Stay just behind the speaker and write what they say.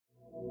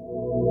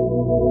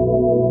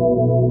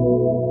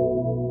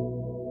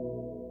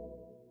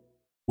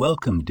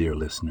Welcome, dear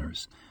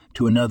listeners,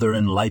 to another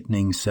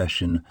enlightening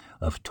session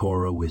of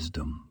Torah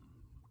wisdom.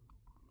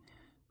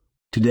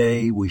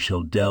 Today we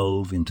shall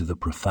delve into the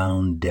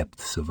profound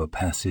depths of a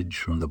passage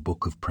from the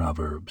book of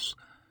Proverbs,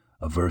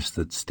 a verse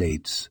that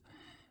states,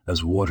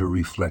 "As water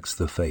reflects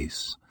the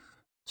face,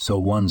 so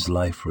one's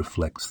life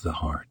reflects the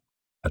heart."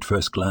 At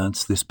first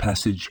glance, this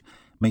passage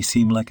may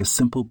seem like a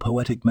simple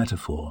poetic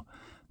metaphor,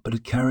 but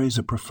it carries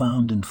a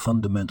profound and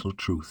fundamental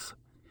truth.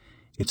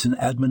 It's an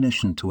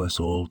admonition to us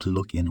all to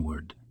look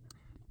inward,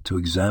 to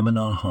examine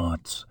our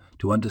hearts,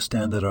 to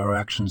understand that our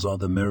actions are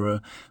the mirror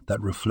that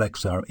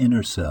reflects our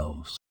inner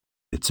selves.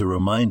 It's a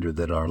reminder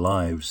that our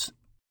lives,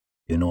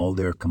 in all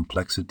their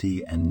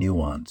complexity and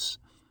nuance,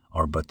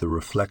 are but the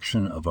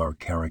reflection of our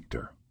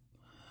character,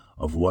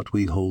 of what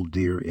we hold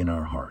dear in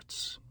our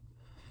hearts.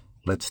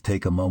 Let's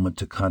take a moment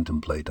to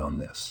contemplate on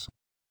this.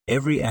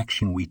 Every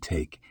action we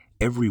take,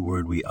 every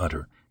word we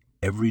utter,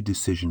 every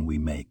decision we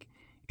make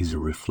is a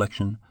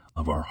reflection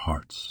of our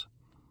hearts.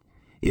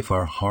 If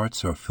our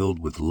hearts are filled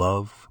with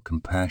love,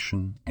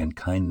 compassion, and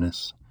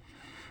kindness,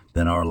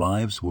 then our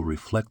lives will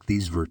reflect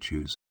these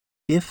virtues.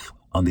 If,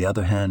 on the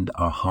other hand,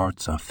 our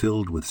hearts are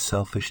filled with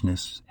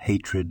selfishness,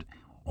 hatred,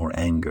 or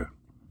anger,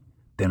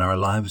 then our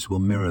lives will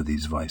mirror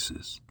these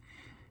vices.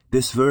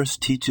 This verse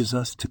teaches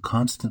us to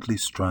constantly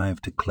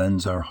strive to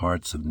cleanse our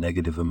hearts of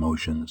negative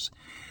emotions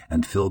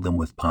and fill them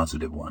with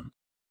positive ones.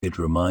 It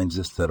reminds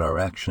us that our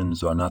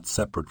actions are not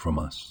separate from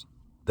us.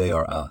 They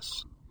are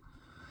us.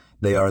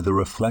 They are the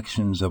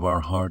reflections of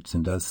our hearts,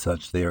 and as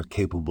such, they are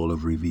capable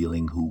of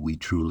revealing who we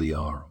truly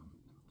are.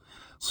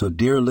 So,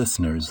 dear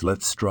listeners,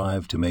 let's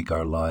strive to make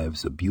our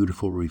lives a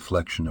beautiful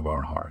reflection of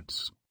our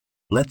hearts.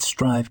 Let's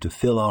strive to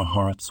fill our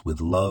hearts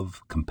with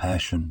love,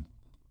 compassion,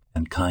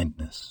 and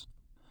kindness,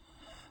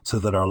 so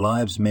that our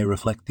lives may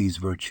reflect these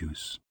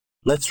virtues.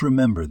 Let's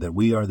remember that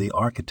we are the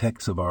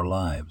architects of our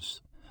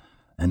lives,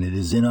 and it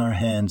is in our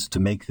hands to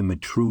make them a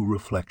true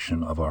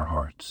reflection of our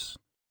hearts.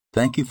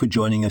 Thank you for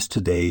joining us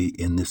today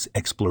in this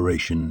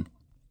exploration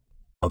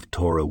of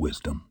Torah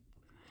wisdom.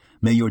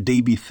 May your day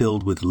be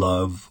filled with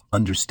love,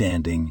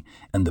 understanding,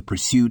 and the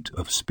pursuit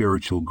of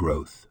spiritual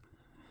growth.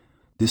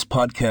 This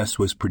podcast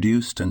was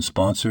produced and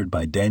sponsored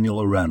by Daniel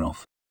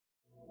Aranoff